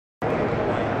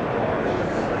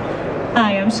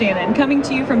Hi, I'm Shannon, coming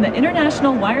to you from the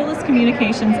International Wireless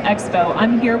Communications Expo.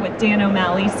 I'm here with Dan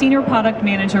O'Malley, Senior Product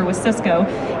Manager with Cisco.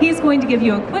 He's going to give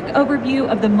you a quick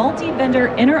overview of the multi-vendor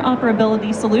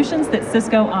interoperability solutions that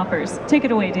Cisco offers. Take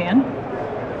it away, Dan.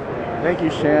 Thank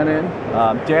you, Shannon.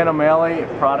 Dan O'Malley,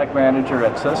 Product Manager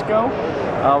at Cisco.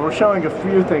 We're showing a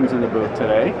few things in the booth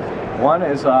today. One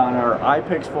is on our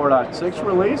IPX 4.6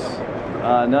 release.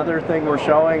 Another thing we're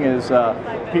showing is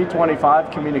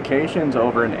P25 communications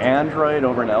over an Android,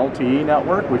 over an LTE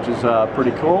network, which is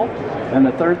pretty cool. And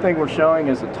the third thing we're showing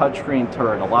is a touchscreen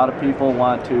turret. A lot of people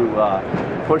want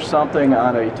to push something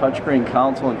on a touchscreen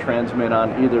console and transmit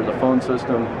on either the phone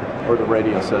system or the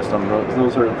radio system.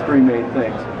 Those are the three main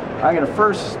things. I'm going to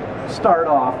first start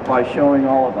off by showing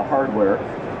all of the hardware.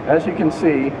 As you can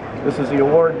see, this is the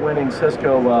award-winning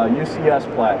Cisco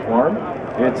UCS platform.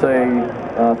 It's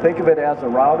think of it as a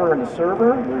router and a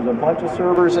server. There's a bunch of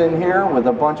servers in here with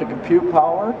a bunch of compute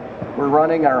power. We're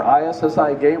running our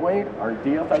ISSI gateway, our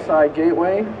DFSI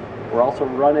gateway. We're also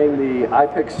running the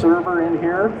IPX server in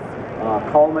here,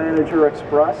 Call Manager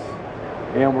Express,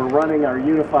 and we're running our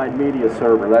unified media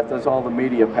server. That does all the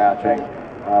media patching.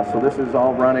 So this is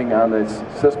all running on this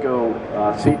Cisco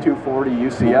C240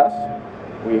 UCS.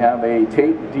 We have a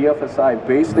Tate DFSI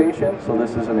base station, so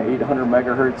this is an 800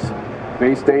 megahertz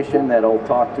base station that'll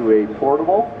talk to a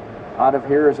portable. Out of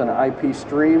here is an IP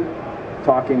stream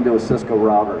talking to a Cisco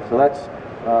router. So that's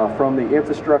from the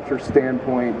infrastructure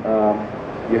standpoint.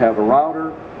 You have a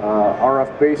router,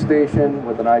 RF base station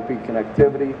with an IP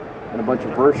connectivity, and a bunch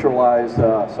of virtualized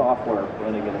software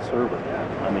running in a server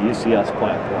on the UCS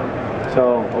platform.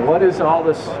 So what is all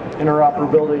this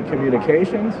interoperability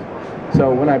communications?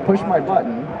 So when I push my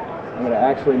button, I'm going to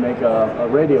actually make a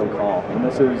radio call, and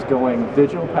this is going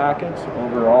digital packets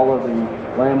over all of the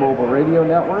land mobile radio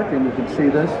network, and you can see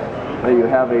this, that you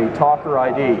have a talker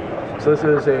ID. So this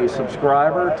is a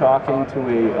subscriber talking to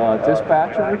a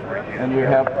dispatcher, and you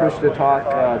have push to talk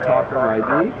talker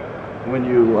ID. When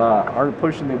you aren't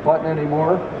pushing the button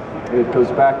anymore, it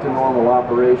goes back to normal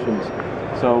operations.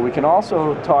 So we can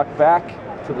also talk back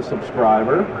to the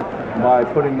subscriber by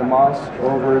putting the mouse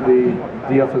over the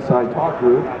DFSI talk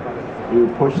group. You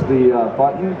push the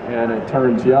button and it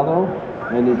turns yellow,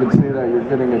 and you can see that you're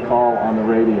getting a call on the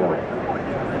radio.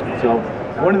 So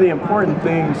one of the important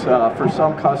things for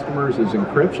some customers is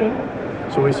encryption.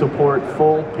 So we support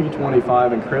full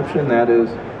P25 encryption. That is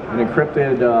an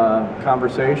encrypted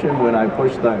conversation. When I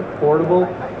push the portable,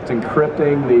 it's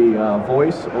encrypting the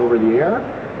voice over the air,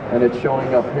 and it's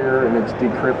showing up here and it's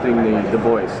decrypting the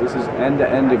voice. This is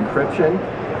end-to-end encryption.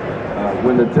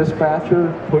 When the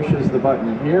dispatcher pushes the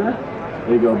button here,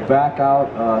 they go back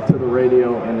out to the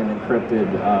radio in an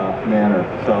encrypted manner.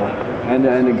 So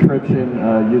end-to-end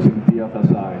encryption using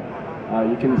DFSI.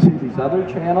 You can see these other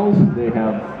channels. They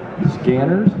have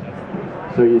scanners.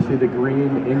 So you see the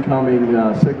green incoming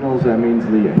signals. That means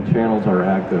the channels are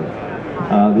active.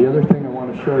 The other thing I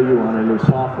want to show you on our new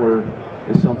software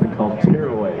is something called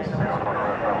Tearaway.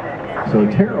 So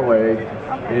Tearaway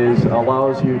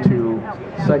allows you to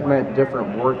segment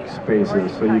different workspaces.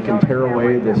 So you can tear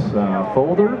away this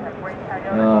folder,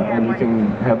 and you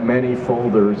can have many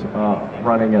folders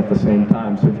running at the same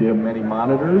time. So if you have many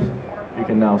monitors, you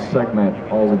can now segment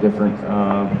all the different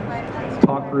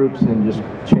talk groups and just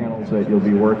channels that you'll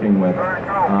be working with.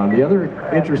 The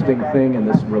other interesting thing in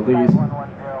this release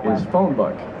is phone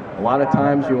book. A lot of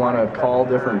times you want to call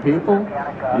different people.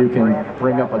 You can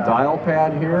bring up a dial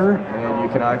pad here, and you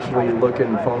can actually look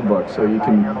in phone book. So you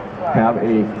can have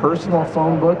a personal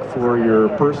phone book for your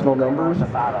personal numbers.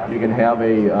 You can have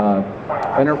a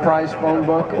enterprise phone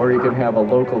book, or you can have a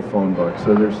local phone book.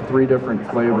 So there's 3 different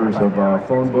flavors of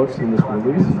phone books in this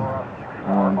release.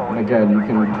 And again, you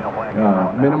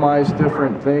can minimize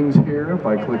different things here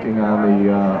by clicking on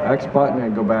the X button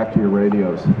and go back to your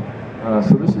radios.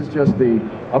 So this is just the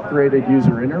upgraded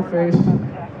user interface,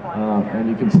 and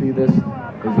you can see this is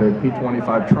a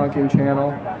P25 trunking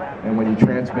channel, and when you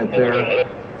transmit there,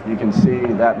 you can see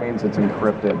that means it's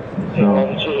encrypted. So,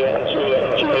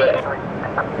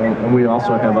 and we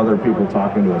also have other people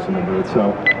talking to us in the booth.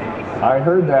 So I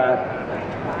heard that.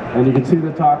 And you can see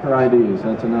the talker IDs.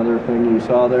 That's another thing you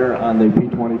saw there on the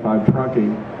P25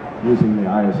 trunking using the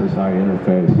ISSI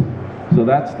interface. So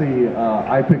that's the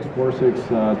IPX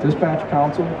 4.6 dispatch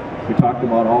console. We talked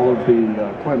about all of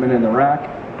the equipment in the rack.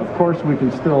 Of course, we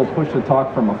can still push the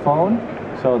talk from a phone.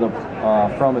 So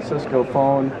from a Cisco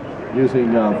phone,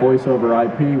 using voice over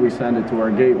IP, we send it to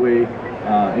our gateway,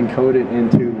 encode it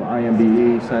into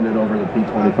IMDE, send it over the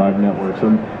P25 network. So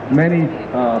many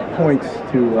points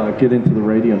to get into the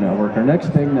radio network. Our next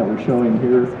thing that we're showing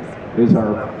here is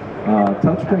our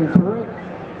touchscreen turret.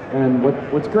 And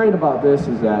what's great about this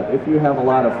is that if you have a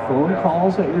lot of phone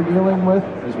calls that you're dealing with,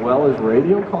 as well as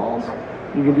radio calls,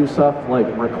 you can do stuff like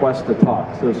request to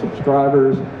talk. So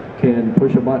subscribers can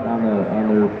push a button on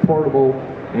their portable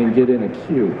and get in a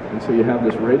queue. And so you have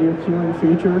this radio queuing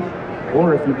feature,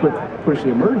 or if you push the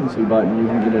emergency button, you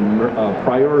can get in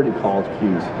priority call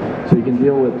queues. So you can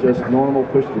deal with just normal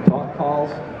push to talk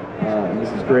calls. And this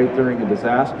is great during a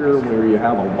disaster where you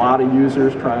have a lot of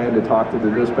users trying to talk to the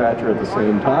dispatcher at the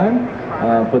same time.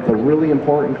 But the really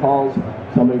important calls,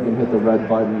 somebody can hit the red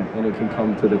button and it can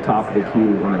come to the top of the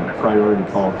queue in a priority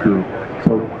call queue.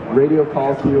 So radio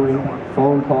call queuing,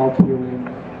 phone call queuing,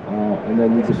 and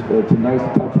then you just, it's a nice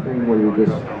touch screen where you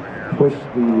just push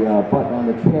the button on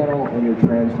the channel and you're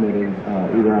transmitting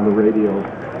either on the radio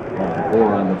or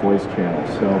on the voice channel.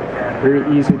 So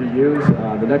very easy to use.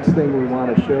 The next thing we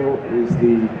want to show is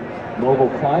the mobile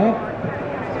client.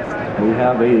 We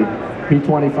have a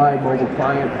P25 mobile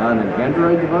client on an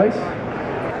Android device.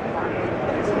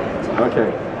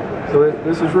 Okay, so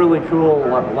this is really cool.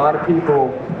 A lot of people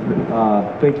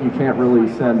think you can't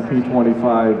really send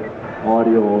P25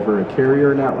 audio over a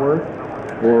carrier network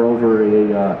or over a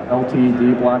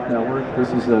LTE block network. This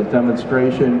is a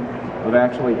demonstration of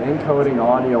actually encoding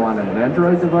audio on an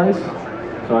Android device.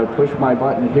 So I push my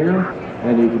button here,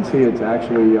 and you can see it's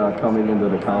actually coming into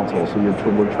the console. So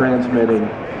we're transmitting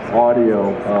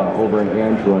audio over an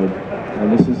Android.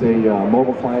 And this is a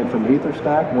mobile client from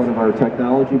EtherStack, one of our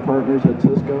technology partners at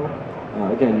Cisco.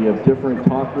 Again, you have different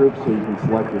talk groups, so you can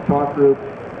select your talk group,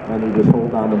 and you just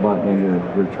hold down the button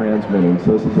and you're transmitting.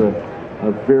 So this is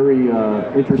a very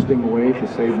interesting way to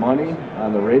save money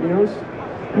on the radios.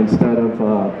 Instead of,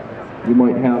 you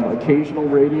might have occasional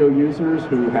radio users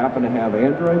who happen to have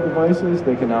Android devices,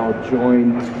 they can now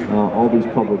join all these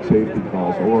public safety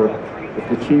calls. Or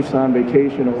if the chief's on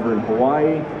vacation over in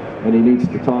Hawaii and he needs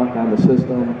to talk on the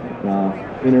system,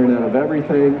 Internet of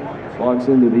Everything, logs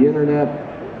into the internet,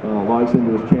 logs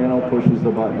into his channel, pushes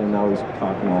the button, and now he's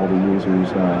talking to all the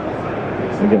users.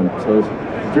 Again, so it's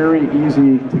very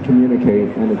easy to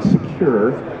communicate, and it's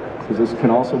secure, because this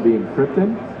can also be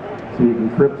encrypted. So you can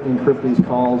encrypt these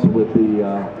calls with the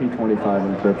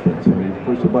P25 encryption. So you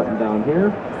push the button down here,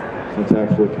 it's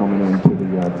actually coming into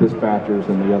the dispatchers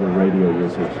and the other radio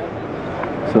users.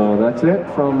 So that's it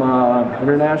from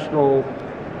International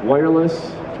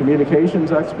Wireless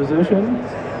Communications Exposition.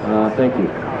 Thank you.